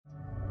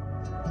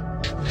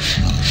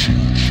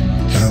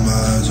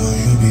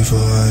before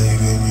I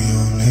gave me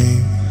your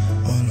name.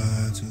 All I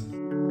had to.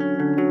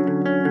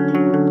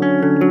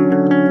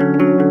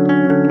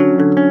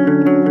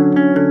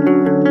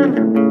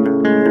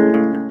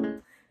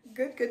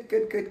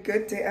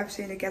 Good day,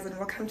 AVUXENI guys, and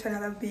welcome to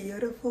another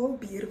beautiful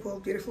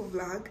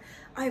vlog.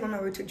 I'm on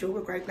my way to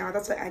Joburg right now.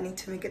 That's why I need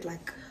to make it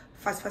like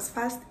fast.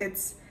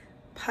 It's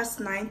past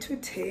 9 to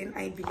 10,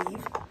 I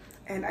believe,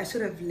 and I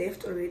should have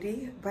left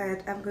already,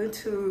 but I'm going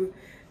to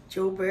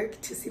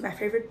Joburg to see my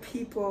favorite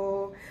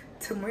people.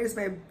 Tomorrow is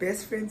my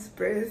best friend's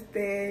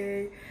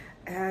birthday,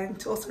 and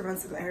to also run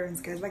some errands,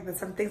 guys. Like, there's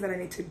some things that I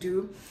need to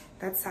do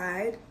that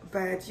side,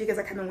 but you guys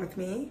are coming with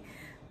me.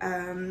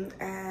 And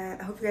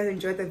I hope you guys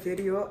enjoyed the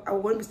video. I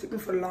won't be speaking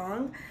for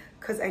long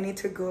because I need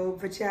to go,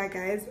 but yeah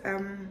guys,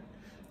 yeah,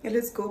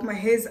 let's go. My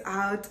hair's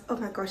out. Oh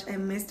my gosh, I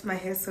missed my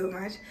hair so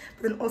much.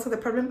 But then also the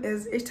problem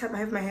is each time I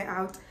have my hair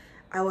out,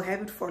 I will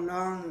have it for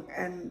long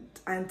and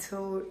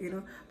until, you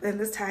know, but then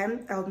this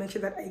time I'll make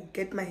sure that I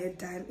get my hair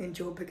done in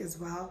Joburg as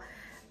well.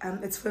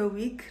 It's for a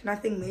week,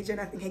 nothing major,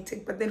 nothing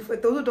hectic. But then for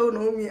those who don't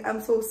know me, I'm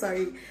so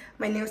sorry.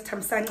 My name is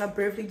Tamsanga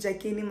Beverly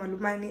Jakini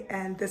Malumani,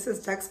 and this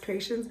is Jack's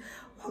Creations.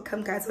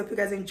 Welcome guys. Hope you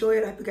guys enjoy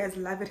it. I hope you guys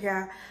love it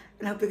here,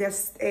 and I hope you guys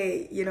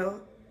stay, you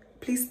know,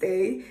 please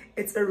stay.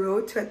 It's a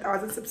road to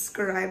 1,000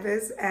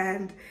 subscribers,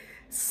 and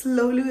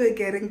slowly we're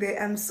getting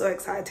there. I'm so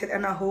excited,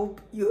 and I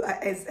hope you are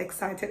as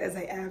excited as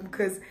I am,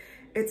 because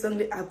it's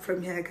only up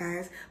from here,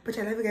 guys. But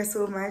I love you guys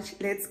so much.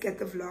 Let's get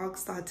the vlog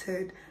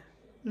started.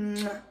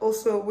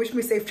 Also, wish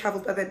me safe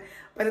travels, but then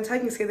by the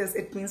time you say this,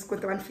 it means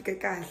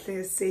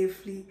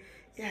safely.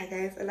 Yeah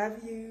guys, I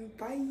love you.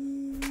 Bye.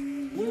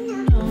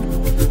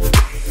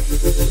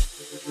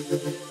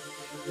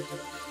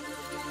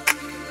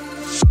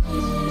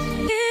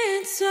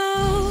 It's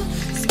so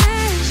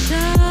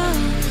special,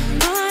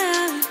 how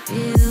it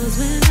feels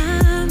when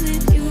I'm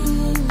with you.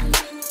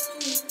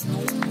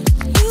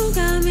 You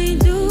got me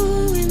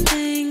doing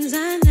things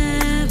I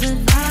never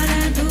thought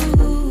I'd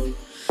do.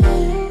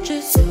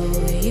 Just so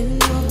you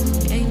know,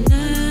 ain't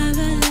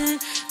never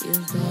let you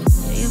go.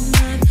 You're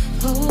my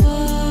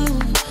home.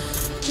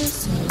 Just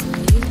so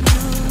you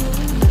know,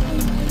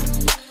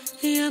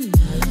 you're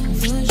mine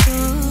for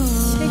sure.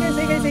 Hey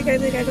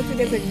guys, hope you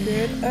guys are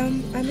good.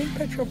 I'm in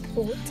Petrol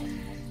Port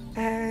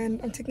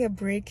and I'm taking a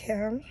break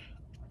here,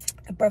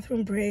 a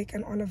bathroom break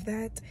and all of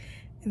that,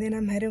 and then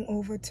I'm heading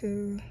over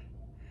to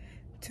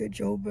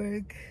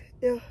Joburg.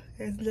 Yeah,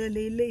 guys,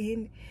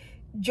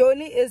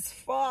 Johnny is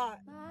far.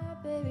 My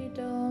baby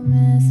don't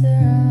mess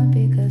around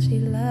because she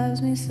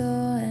loves me so,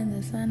 and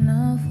this I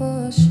know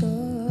for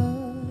sure.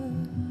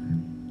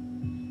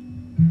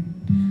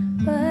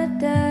 But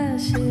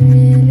does she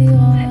really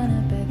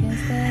wanna beg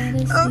instead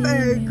of Oh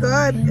my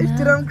god, if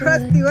you don't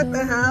crusty, what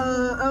the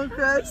hell? I'm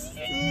crusty.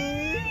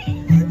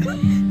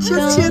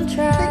 Just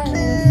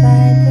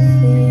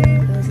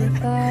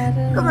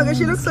oh my god,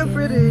 she looks so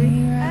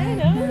pretty. I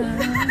know.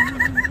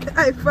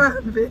 I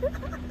found it.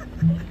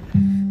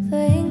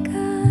 Thank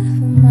God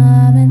for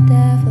mom and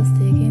dad for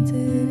sticking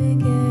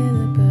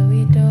together, but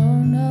we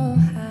don't know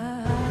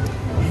how.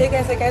 Hey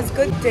guys,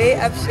 good day,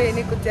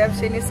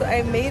 AVUXENI. So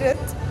I made it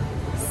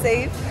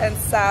safe and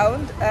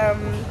sound.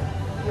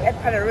 We're at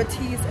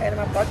Priorities and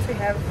I'm about to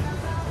have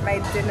my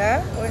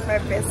dinner with my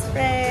best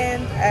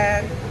friend,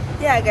 and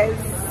yeah guys,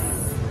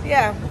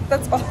 yeah,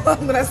 that's all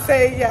I'm gonna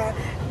say. Yeah,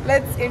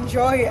 let's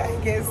enjoy, I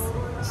guess.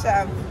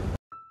 Sham.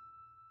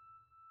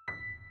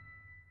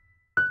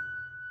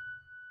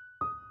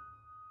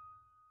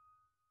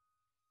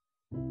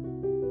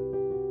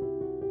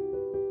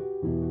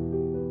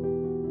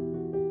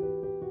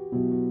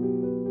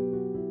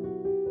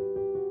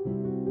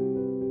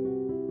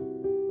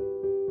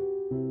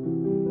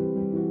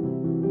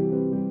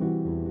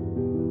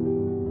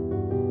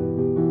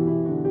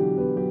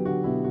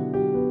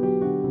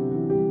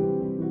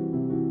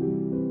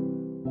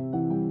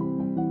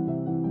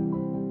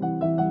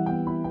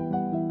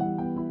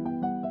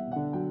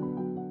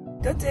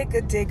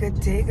 Good day,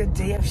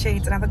 AVUXENI.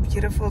 It's another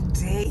beautiful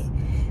day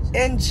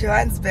in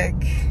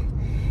Johannesburg,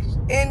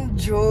 in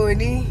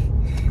Johnny,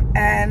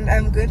 and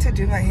I'm going to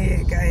do my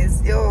hair,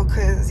 guys,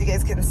 because you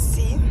guys can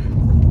see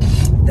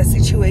the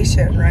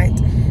situation, right?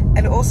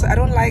 And also I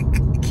don't like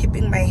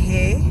keeping my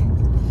hair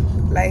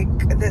like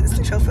the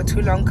essential for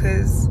too long,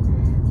 because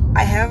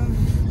I have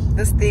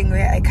this thing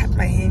where I cut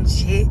my hair in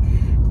J,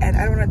 and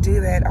I don't want to do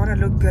that. I want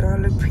to look good, I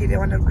want to look pretty, I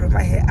want to grow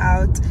my hair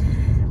out.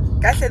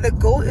 Guys, the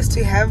goal is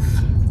to have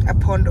a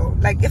pondo.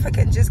 Like, if I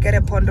can just get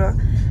a pondo,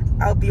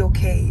 I'll be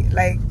okay.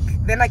 Like,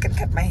 then I can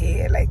cut my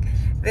hair. Like,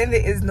 then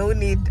there is no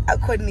need,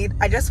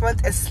 I just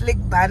want a slick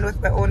bun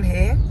with my own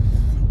hair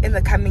in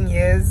the coming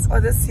years, or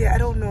this year, I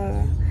don't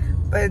know,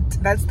 but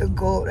that's the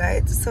goal,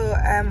 right? So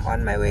I'm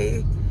on my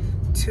way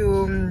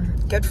to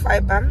get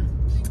fiber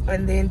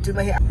and then do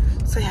my hair.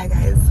 So yeah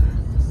guys,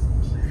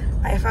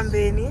 I am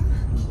Beni.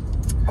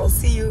 I'll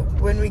see you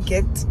when we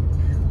get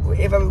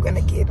wherever we're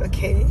gonna get,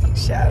 okay?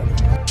 Ciao.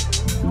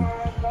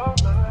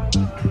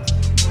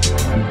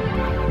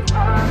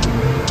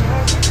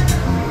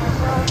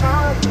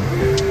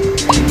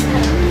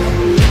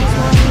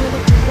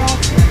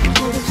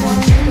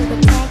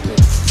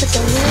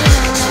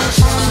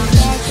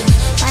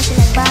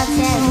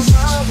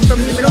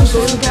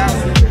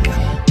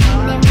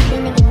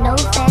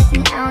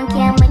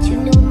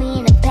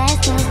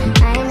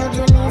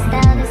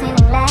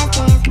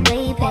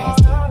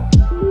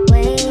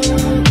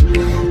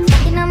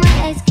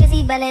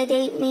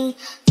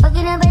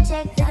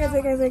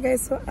 Okay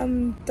guys, so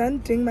I'm done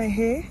doing my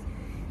hair.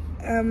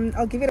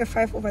 I'll give it a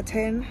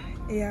 5/10.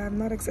 Yeah, I'm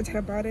not excited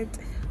about it,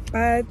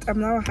 but I'm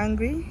now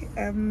hungry.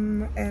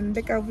 And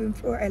like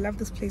I love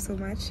this place so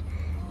much,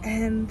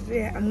 and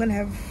yeah, I'm gonna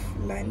have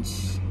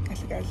lunch.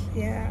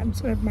 Yeah, I'm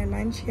just gonna have my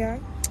lunch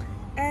here,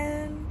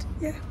 and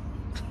yeah,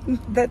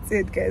 that's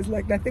it guys,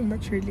 like nothing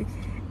much really.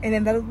 And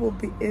then that will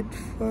be it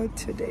for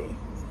today.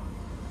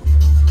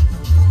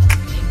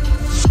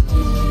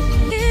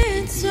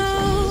 It's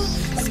so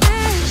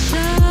special.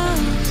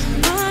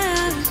 All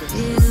I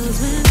feel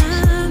when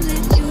I'm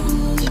with you.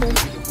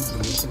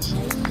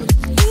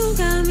 You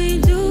got me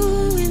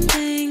doing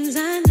things I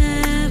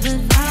never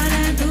thought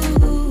I'd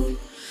do.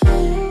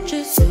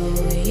 Just so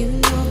you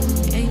know,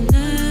 ain't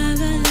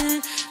never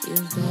let you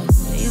go.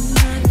 You're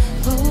mine,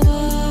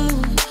 oh,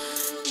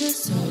 just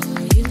so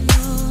you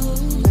know,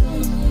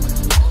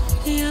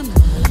 you're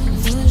mine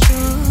for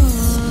sure.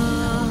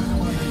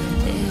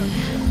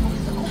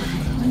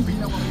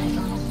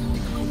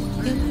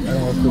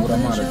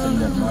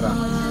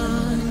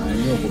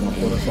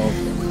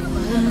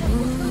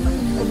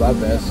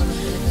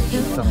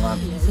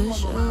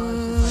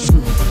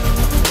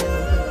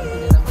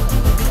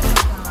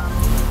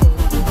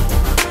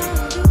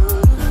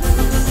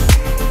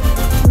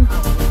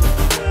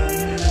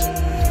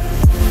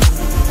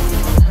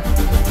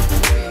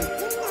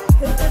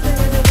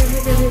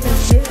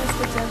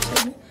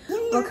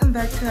 Welcome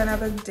back to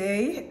another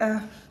day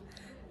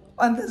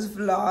on this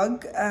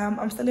vlog.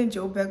 I'm still in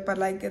Joburg, but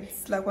like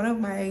it's like one of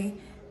my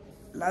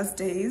last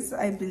days,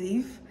 I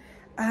believe.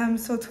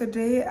 So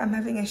today I'm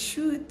having a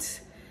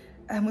shoot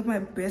with my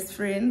best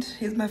friend.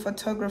 He's my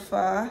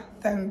photographer,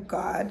 thank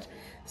God,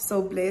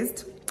 so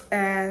blessed.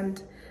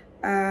 And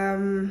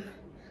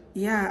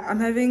yeah, I'm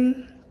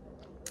having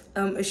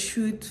a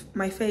shoot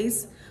my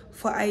face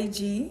for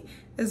IG,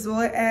 as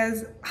well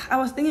as I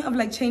was thinking of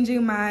like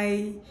changing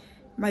my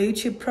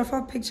YouTube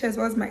profile picture as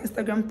well as my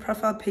Instagram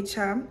profile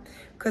picture,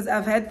 because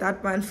I've had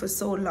that one for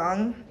so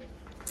long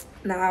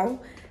now.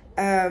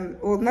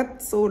 Well,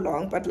 not so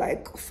long, but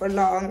like for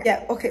long.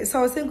 Yeah, okay, so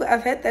I was thinking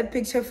I've had that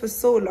picture for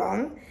so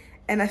long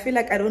and I feel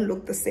like I don't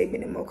look the same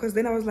anymore, because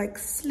then I was like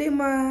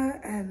slimmer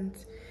and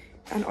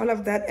all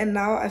of that, and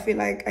now I feel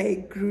like I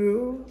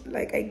grew,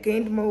 like I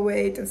gained more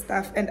weight and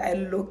stuff, and I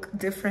look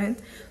different.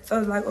 So I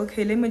was like,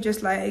 okay, let me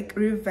just like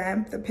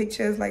revamp the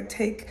pictures, like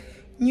take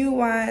new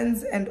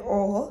ones and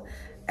all.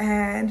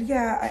 And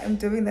yeah, I am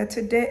doing that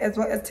today, as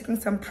well as taking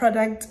some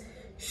product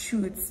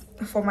shoots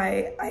for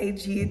my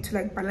IG to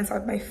like balance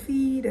out my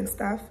feed and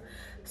stuff.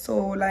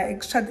 So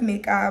like shut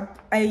makeup,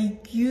 I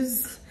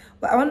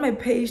want my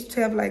page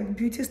to have like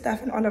beauty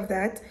stuff and all of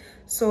that.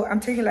 So I'm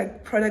taking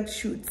like product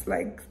shoots,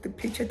 like the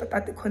picture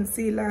about the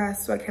concealer,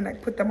 so I can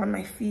like put them on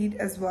my feed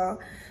as well.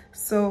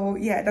 So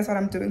yeah, that's what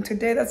I'm doing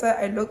today. That's why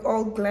I look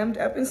all glammed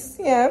up and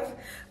stuff.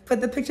 But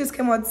the pictures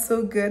came out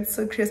so good,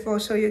 so crisp. I'll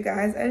show you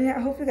guys. And yeah, I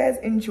hope you guys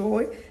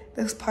enjoy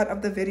this part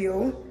of the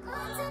video.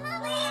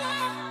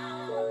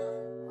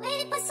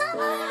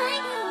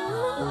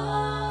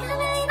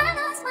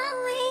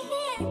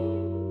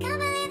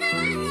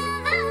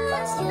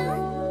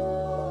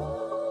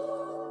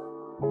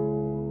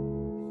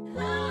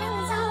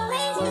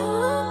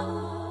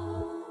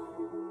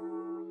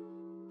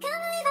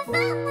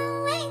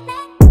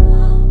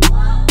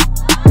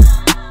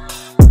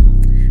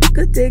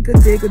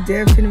 Good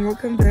day afternoon.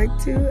 Welcome back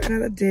to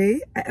another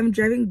day. I am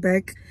driving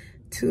back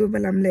to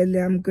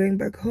Malamlele. I'm going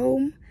back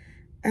home,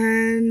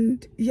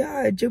 and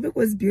yeah, Joburg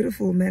was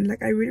beautiful, man.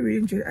 Like I really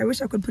enjoyed it. I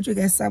wish I could put you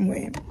guys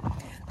somewhere,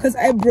 because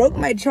I broke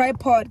my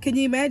tripod. Can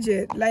you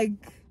imagine? Like,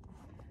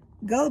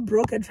 girl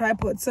broke a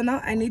tripod, so now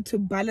I need to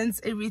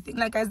balance everything.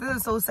 Like guys, this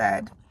is so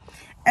sad.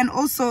 And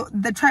also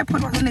the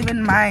tripod wasn't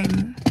even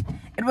mine.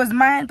 It was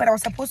mine, but I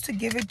was supposed to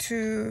give it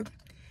to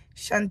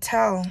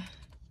Chantel.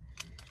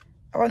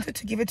 I wanted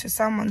to give it to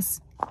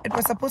someone's. It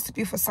was supposed to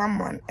be for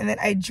someone, and then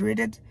I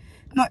dreaded.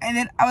 No, and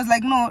then I was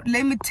like, no,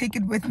 let me take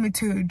it with me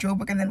to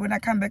Joburg, and then when I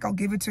come back, I'll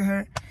give it to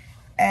her.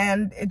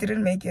 And it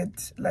didn't make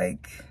it.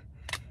 Like,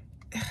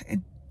 it.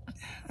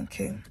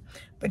 Okay,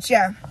 but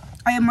yeah,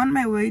 I am on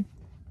my way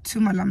to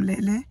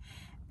Malamlele,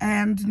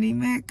 and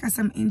Nime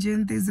Kasam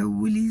Engine. There's a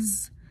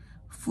Woolies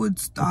food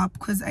stop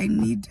because I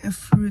need a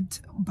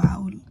fruit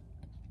bowl.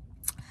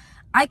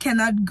 I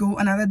cannot go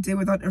another day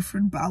without a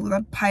fruit bowl,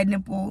 without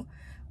pineapple,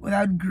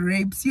 without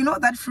grapes. You know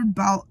that fruit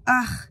bowl,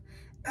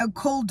 a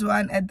cold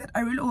one. And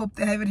I really hope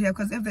they have it here,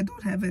 because if they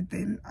don't have it,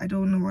 then I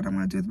don't know what I'm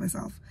gonna do with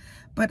myself.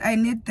 But I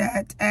need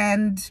that,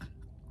 and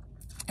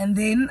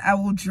then I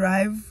will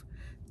drive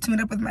to meet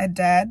up with my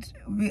dad.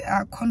 We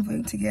are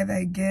convoying together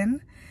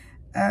again,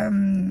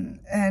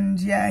 and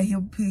yeah, he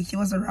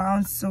was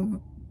around, so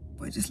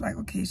we're just like,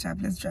 okay, sharp,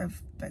 let's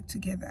drive back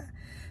together.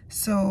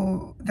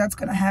 So that's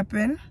gonna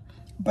happen.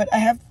 But I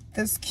have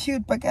this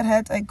cute bucket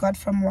hat I got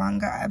from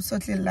Wanga. I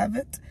absolutely love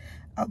it.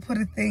 I'll put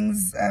the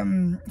things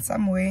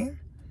somewhere.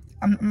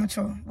 I'm not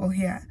sure. We'll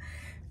hear.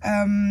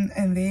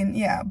 And then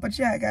yeah, but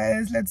yeah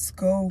guys, let's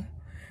go.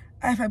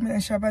 I have been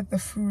sure about the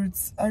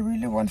fruits. I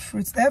really want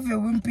fruits. They have a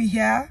wimpy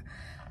here.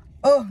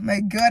 Oh my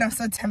god, I'm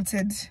so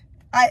tempted.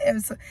 I am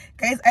so,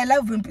 guys, I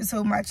love Wimpy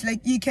so much.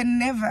 Like, you can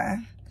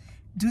never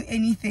do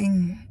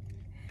anything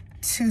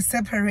to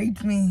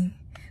separate me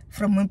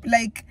from Wimpy.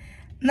 Like,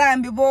 na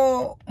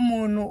mbibo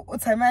mono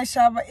utama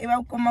shaba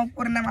eba koma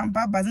kurina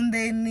mambaba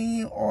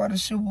zindeni or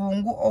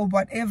shubungu or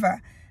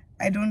whatever.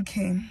 I don't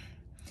care.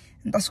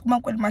 Like,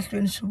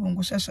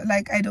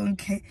 I don't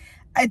care.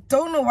 I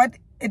don't know what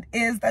it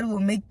is that will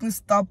make me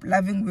stop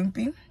loving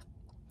Wimpy.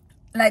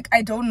 Like,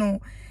 I don't know.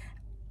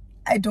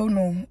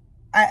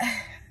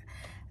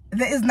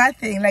 There is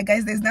nothing. Like,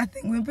 guys, there's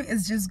nothing. Wimpy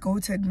is just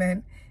goated,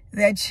 man.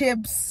 Their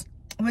chips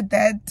with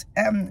that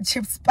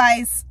chip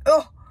spice.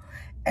 Oh,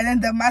 and then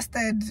the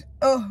mustard.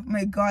 Oh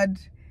my god.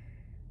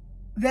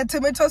 The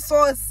tomato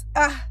sauce.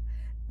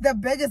 The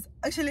burgers.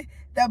 Actually,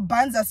 the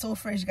buns are so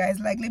fresh, guys.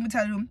 Like, let me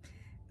tell you,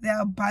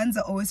 their buns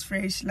are always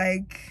fresh.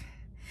 Like,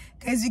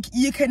 guys,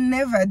 you can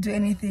never do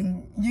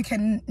anything. You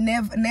can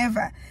never.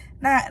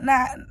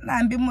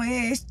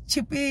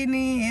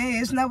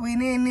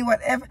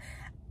 Whatever.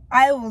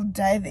 I will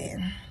die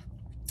there.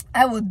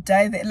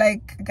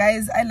 Like,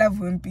 guys, I love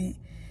Wimpy.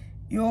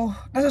 Yo,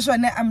 that's why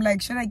I'm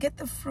like, should I get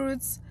the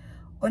fruits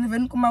or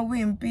even kuma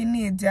Wimpy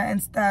Nidia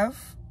and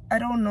stuff? I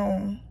don't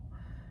know,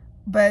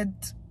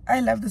 but I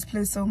love this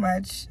place so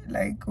much.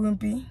 Like,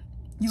 Wimpy,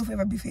 you'll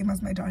forever be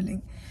famous, my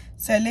darling.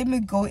 So let me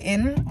go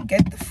in,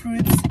 get the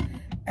fruits,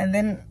 and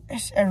then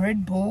a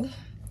Red Bull.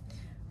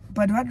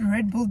 But what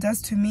Red Bull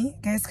does to me,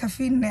 guys,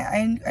 caffeine,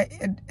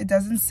 it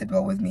doesn't sit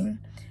well with me.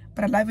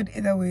 But I love it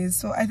either way.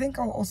 So I think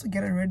I'll also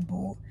get a Red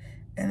Bull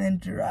and then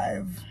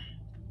drive.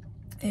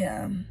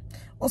 Yeah.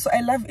 Also,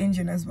 I love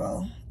Engine as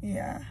well.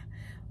 Yeah.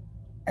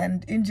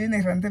 And Engine, I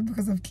run them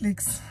because of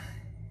clicks.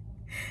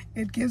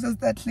 It gives us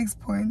that clicks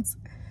points.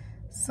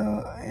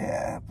 So,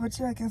 yeah. But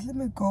yeah, guys, let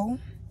me go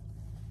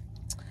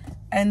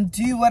and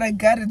do what I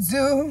gotta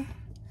do.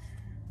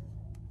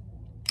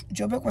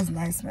 Joburg was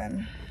nice,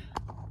 man.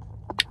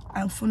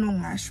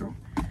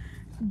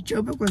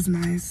 Joburg was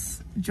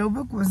nice.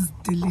 Joburg was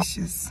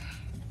delicious.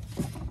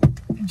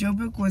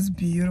 Joburg was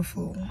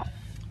beautiful.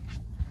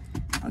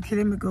 Okay,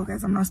 let me go,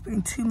 guys. I'm not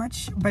spending too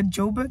much, but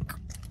Joburg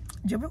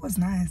was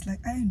nice. Like,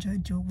 I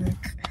enjoyed Joburg.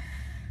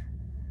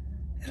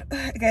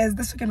 Guys,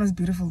 this weekend was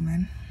beautiful,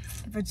 man.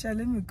 But yeah,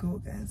 let me go,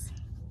 guys.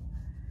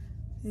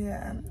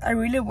 Yeah, I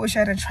really wish I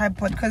had a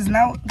tripod, because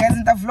now, guys,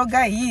 in the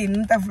vlogger.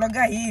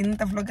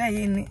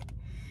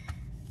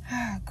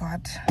 Ah,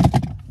 God.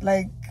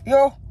 Like,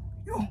 yo.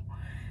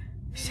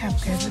 Sharp,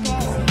 guys, let me go.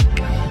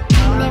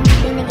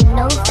 Everything nigga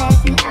know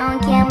fast me. I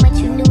don't care how much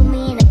you knew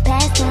me in the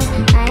past tense.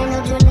 I ain't no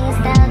Julian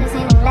style, this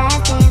ain't no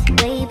last dance.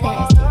 Way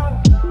past it.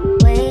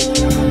 Way.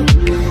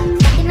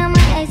 Fucking on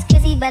my ex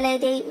cause he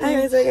validate me.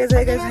 Hey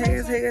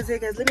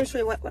guys. Let me show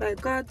you what I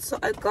got. So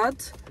I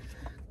got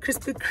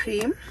Krispy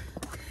Kreme.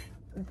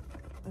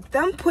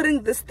 Them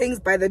putting these things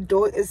by the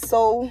door is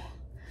so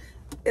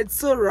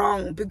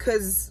wrong,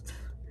 because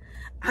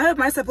how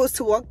am I supposed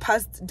to walk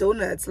past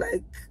donuts?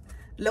 Like,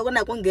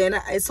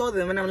 I saw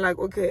them and I'm like,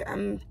 okay,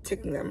 I'm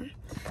taking them.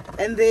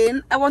 And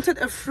then I wanted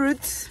a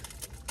fruit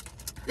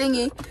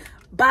thingy,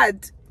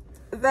 but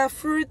the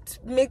fruit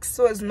mix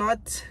was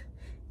not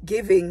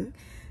giving.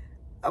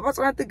 I was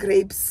on the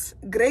grapes.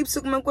 Grapes,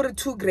 I got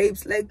 2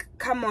 grapes. Like,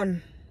 come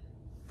on.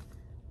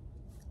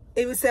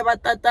 It was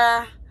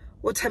batata,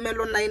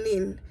 watermelon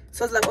 19.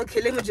 So I was like,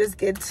 okay, let me just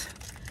get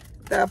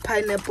the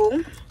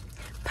pineapple.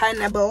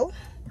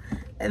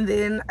 And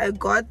then I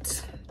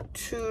got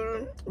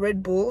 2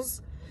 Red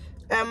Bulls.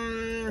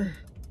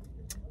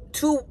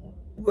 2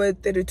 were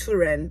 32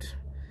 rand.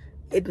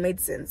 It made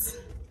sense.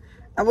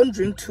 I won't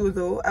drink 2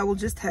 though. I will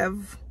just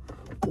have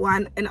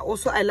 1. And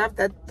also I love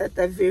that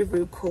they're very,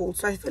 very cold.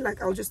 So I feel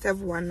like I'll just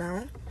have 1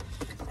 now.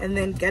 And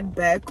then get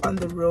back on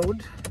the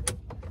road.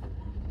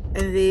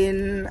 And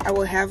then I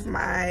will have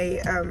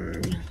my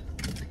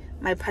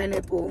my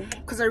pineapple,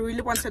 because I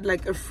really wanted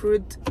like a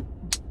fruit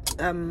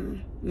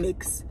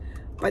mix,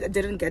 but I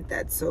didn't get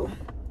that, so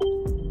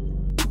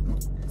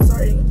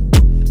sorry.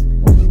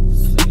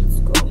 Let's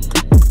go.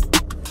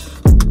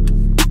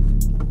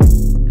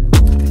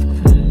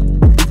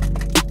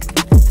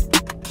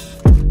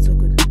 So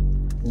good.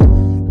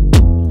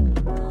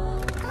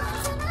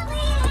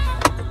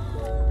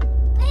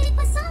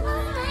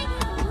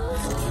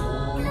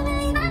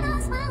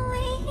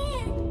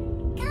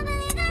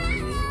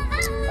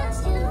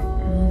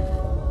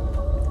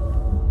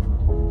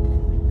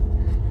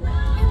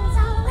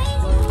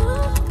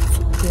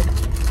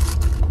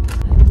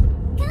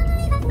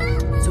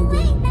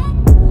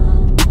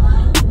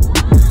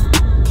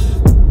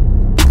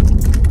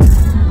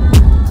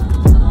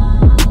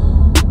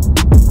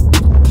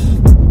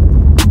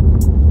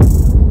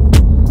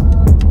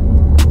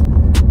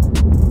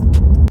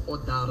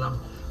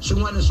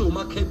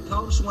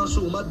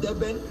 Suma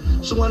Deben,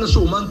 Sumana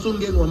Suman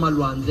Tungen or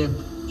Malwande,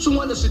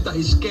 Sumana Sita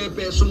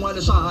Escape,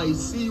 Sumana Saha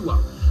Siwa,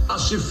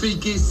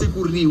 Ashifiki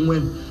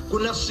Sikuriwen, ku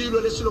na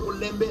swilo leswi loko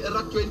lembe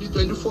ra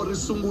 2024 ri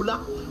sungula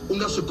u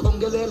nga swi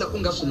khongelela u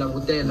nga swi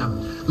langutela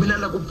mina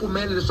la ku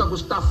pfumela leswaku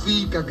swi ta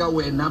fika ka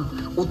wena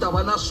u ta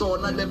va na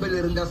swona lembe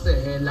leri nga se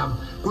hela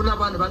ku na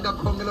vanhu va nga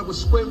khongela ku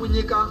Xikwembu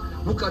nyika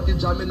vukati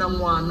bya mina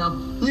n'wana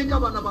nyika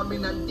vana va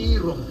mina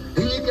ntirho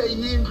hi nyike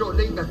yindlo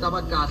leyi nga ta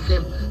va kahle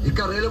hi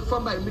karhele ku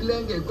famba hi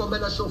milenge hi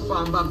kombela xo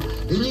famba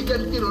hi nyike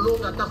ntirho lowu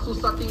nga ta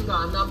susa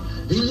tingana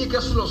hi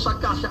nyike swilo swa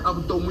kahle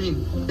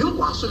evuton'wini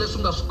hinkwaswo leswi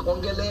u nga swi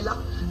khongelela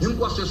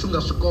hinkwaswo leswi u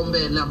nga swi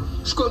kombela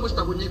Xikwembu xi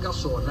ta ku nyika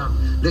swona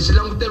lexi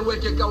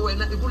languteriweke ka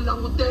wena i ku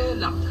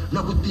langutela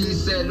na ku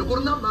tiyisela ku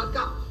ri na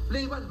mhaka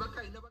leyi vanhu va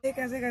ka hina Hey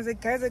guys,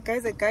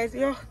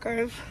 yo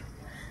guys,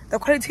 the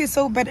quality is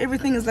so bad,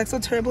 everything is like so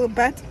terrible,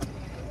 but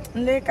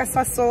like I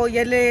saw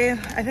yele,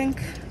 I think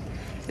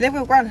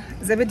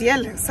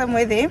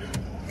somewhere there,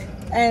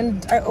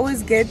 and I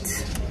always get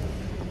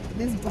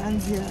these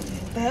buns here.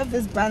 I have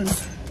these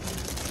buns,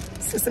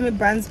 sesame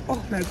buns. Oh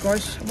my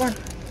gosh, what,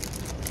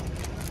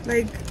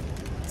 like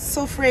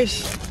so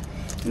fresh.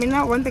 I mean,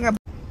 now one thing about,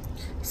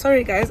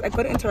 sorry guys, I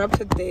got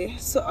interrupted there.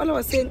 So all I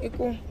was saying,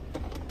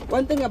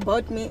 one thing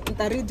about me,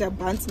 ntarija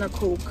buns na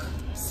coke.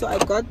 So I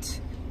got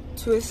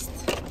twist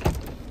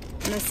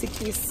na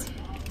sikis.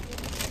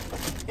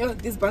 Oh,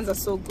 these buns are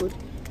so good.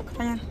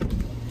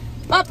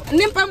 Pap,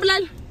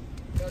 nimpambulan.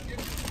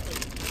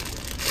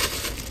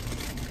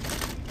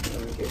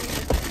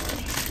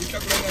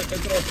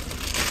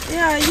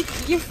 Yeah,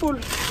 you full.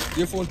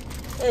 You full.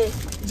 Hey,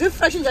 just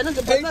fresh in the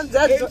buns.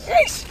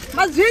 Eish,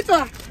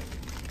 mazito.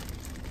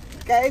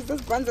 Guys,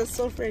 those buns are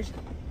so fresh.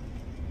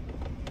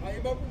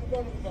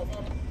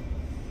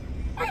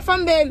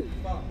 From Ben.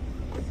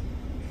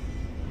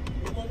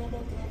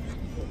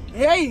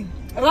 Hey,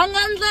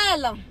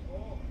 Rangandela.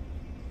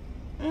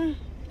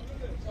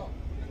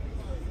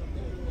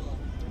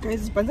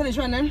 Guys,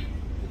 Banzan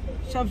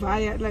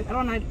Shavaya, like I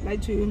don't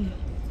like to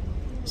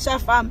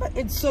Shafam, but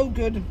it's so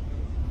good.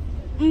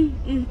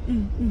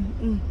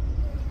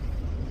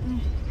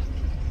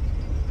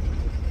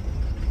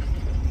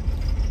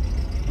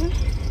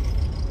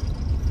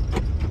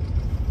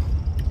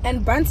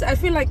 And buns, I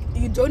feel like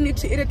you don't need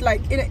to eat it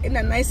like in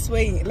a nice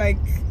way, like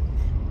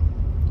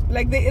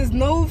there is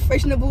no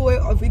fashionable way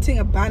of eating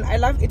a bun. I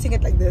love eating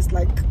it like this,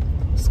 like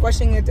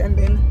squashing it and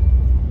then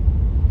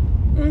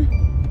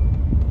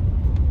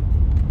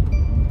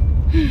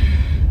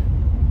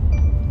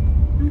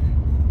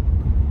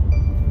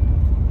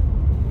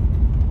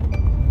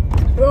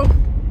oh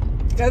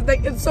guys,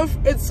 like it's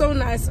so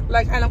nice,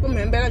 like I don't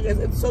remember, guys,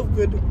 it's so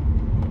good,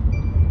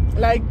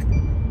 like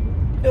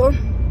oh.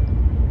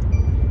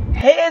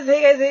 Hey guys,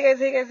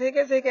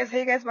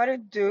 what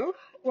do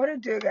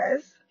do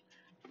guys?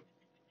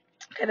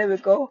 Okay, there we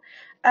go.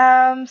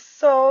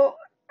 So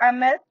I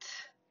met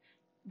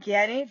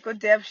Gianni. Good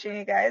day,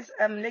 Avshini, guys.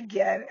 Like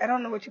Gianni, I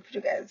don't know what you put,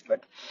 you guys,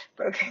 but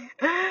okay.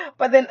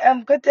 But then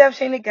good day,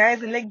 Avshini,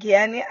 guys, and like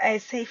Gianni, I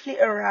safely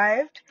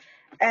arrived,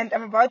 and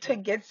I'm about to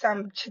get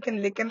some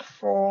chicken licken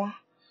for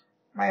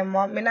my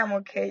mom. I mean, I'm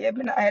okay. I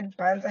mean, I had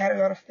buns, I had a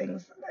lot of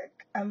things. Like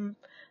I'm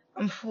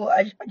full.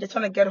 I just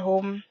want to get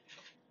home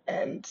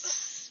and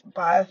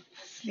bath,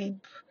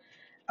 sleep.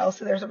 I'll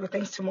see there's other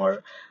things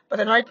tomorrow. But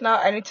then right now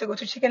I need to go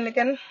to Chicken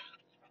Licken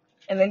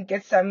and then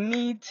get some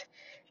meat.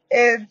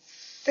 It's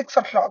 6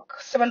 o'clock,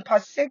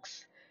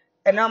 6:07,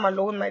 and now I'm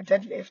alone. My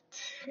dad left.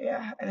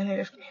 Yeah, and then he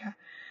left me here.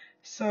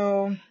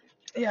 So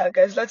yeah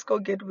guys, let's go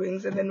get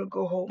wings and then we'll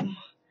go home.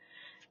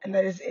 And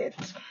that is it.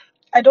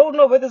 I don't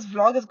know where this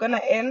vlog is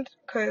gonna end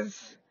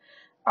because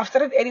I've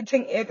started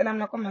editing it and I'm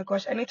like, oh my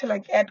gosh, I need to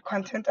like add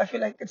content. I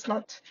feel like it's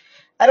not,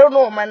 I don't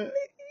know, man.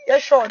 Yeah,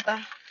 short.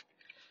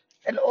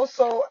 And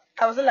also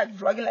I wasn't like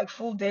vlogging like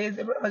full days.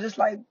 It was just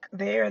like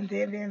there and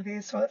there and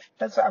there. So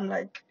that's why I'm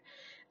like,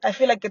 I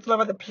feel like it's all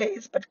over the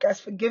place, but guys,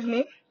 forgive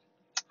me.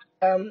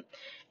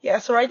 Yeah,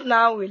 so right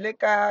now we le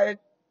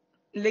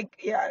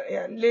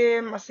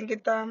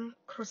Masingita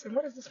crossing.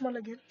 What is this one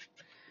again?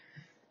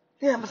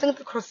 Yeah,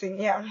 Masingita crossing.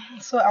 Yeah,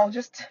 so I'll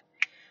just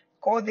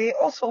go there.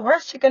 Also,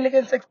 where's Chicken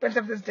Licken so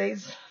expensive these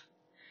days?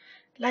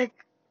 Like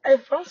I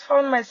once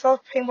found myself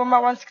paying for my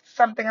 160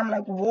 something. I'm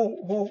like,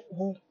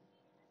 whoa,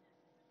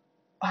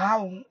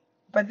 wow.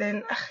 But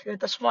then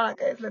that's one,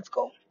 guys. Let's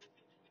go.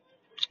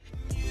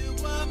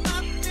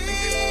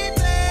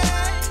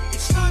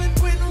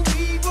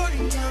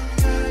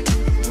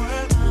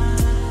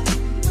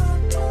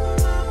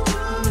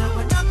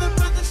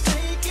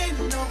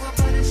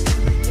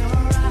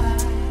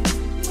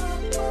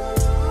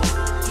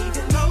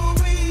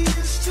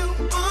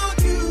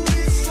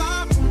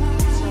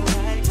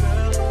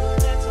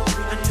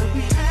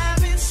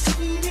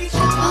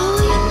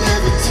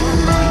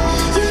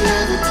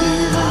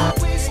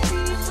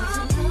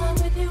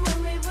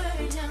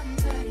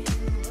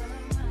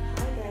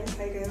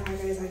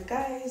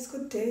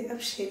 Good day,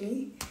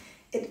 Avshini.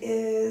 It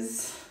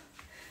is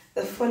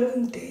the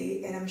following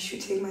day and I'm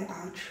shooting my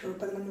outro,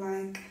 but I'm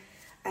like,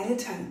 I need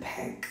to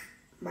unpack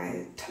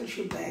my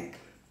tissue bag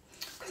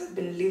because I've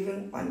been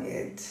living on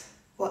it.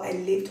 Well, I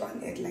lived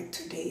on it like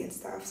today and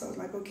stuff, so I was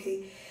like,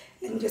 okay,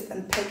 let me just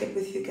unpack it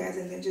with you guys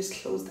and then just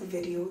close the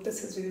video.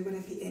 This is really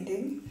going to be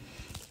ending.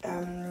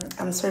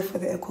 I'm sorry for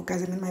the echo,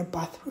 guys. I'm in my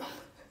bathroom.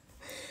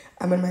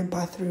 I'm in my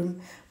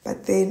bathroom.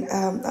 But then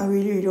I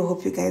really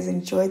hope you guys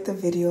enjoyed the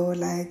video.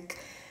 Like,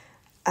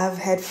 I've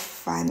had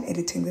fun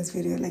editing this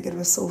video. Like, it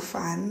was so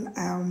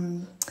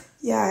fun.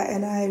 Yeah,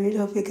 and I really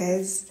hope you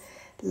guys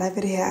love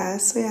it here.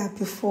 So yeah,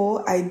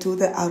 before I do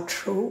the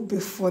outro,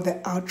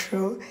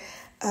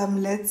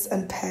 let's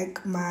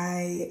unpack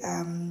my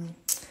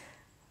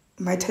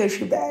my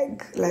toiletry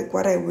bag, like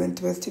what I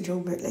went with to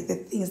Joburg, like the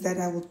things that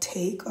I will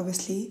take,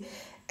 obviously,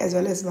 as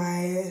well as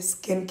my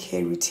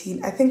skincare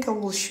routine. I think I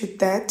will shoot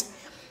that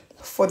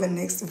for the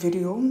next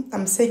video.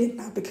 I'm saying it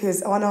now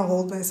because I want to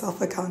hold myself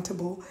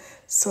accountable,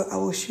 so I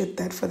will shoot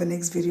that for the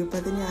next video.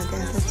 But then yeah,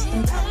 guys, let's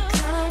unpack.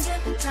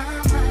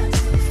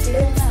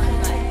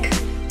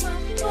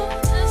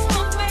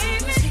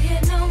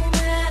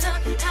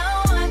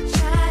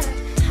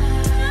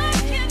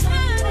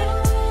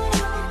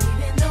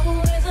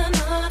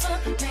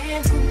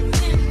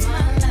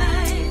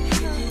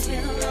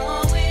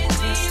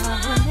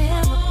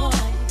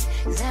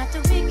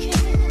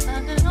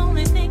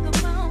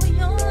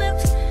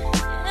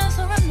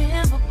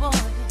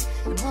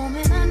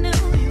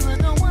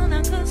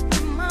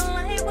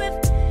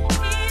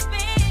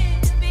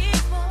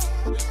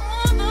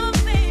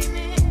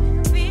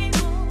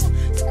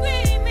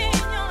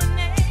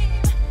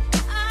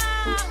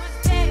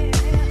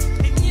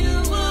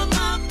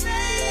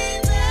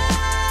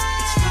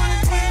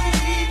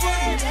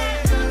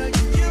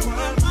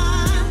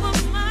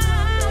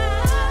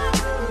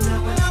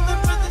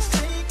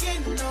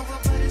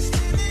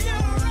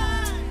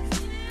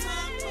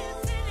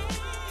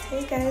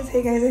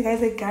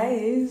 Hey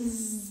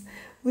guys,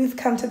 we've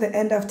come to the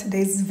end of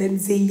today's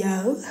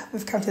video.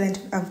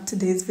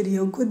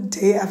 Good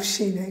day,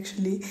 AVUXENI.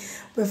 Actually,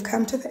 we've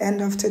come to the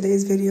end of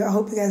today's video. I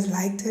hope you guys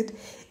liked it.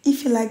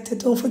 If you liked it,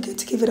 don't forget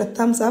to give it a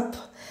thumbs up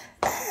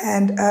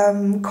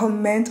and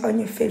comment on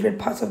your favorite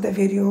parts of the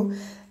video.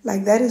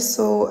 Like, that is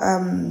so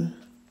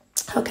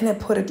how can I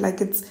put it,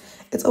 like,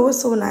 it's always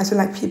so nice when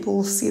like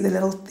people see the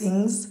little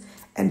things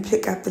and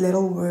pick up the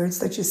little words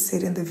that you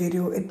said in the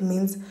video. It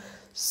means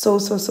so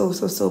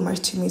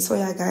much to me. So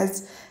yeah,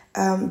 guys,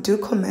 do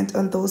comment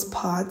on those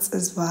parts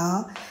as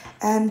well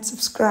and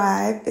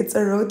subscribe. It's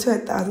a road to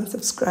 1,000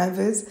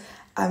 subscribers.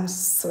 I'm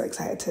so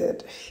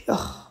excited.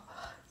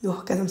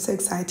 Yo guys, I'm so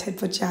excited.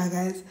 But yeah,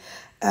 guys,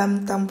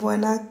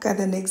 tambona got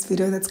the next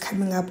video that's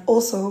coming up.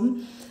 Also,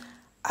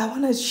 I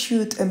want to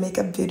shoot a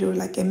makeup video,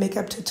 like a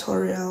makeup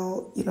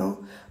tutorial, you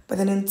know, but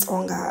then in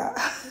Tsonga.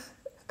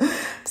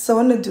 So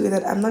I want to do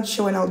that. I'm not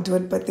sure when I'll do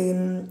it, but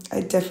then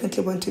I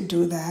definitely want to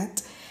do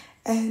that.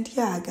 And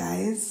yeah,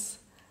 guys.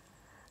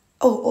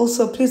 Oh,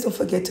 also, please don't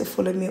forget to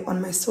follow me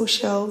on my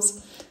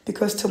socials,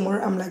 because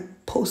tomorrow I'm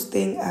like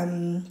posting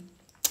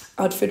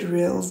outfit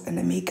reels and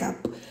a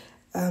makeup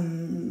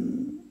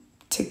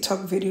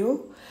TikTok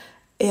video.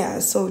 Yeah,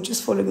 so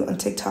just follow me on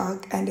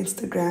TikTok and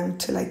Instagram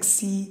to like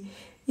see,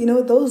 you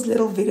know, those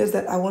little videos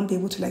that I won't be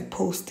able to like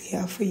post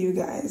here for you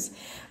guys.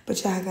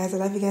 But yeah, guys, I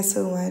love you guys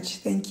so much.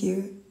 Thank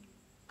you.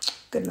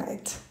 Good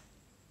night.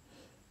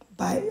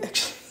 Bye,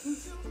 actually.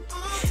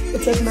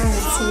 It's at night,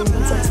 so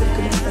it's actually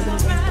good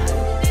night.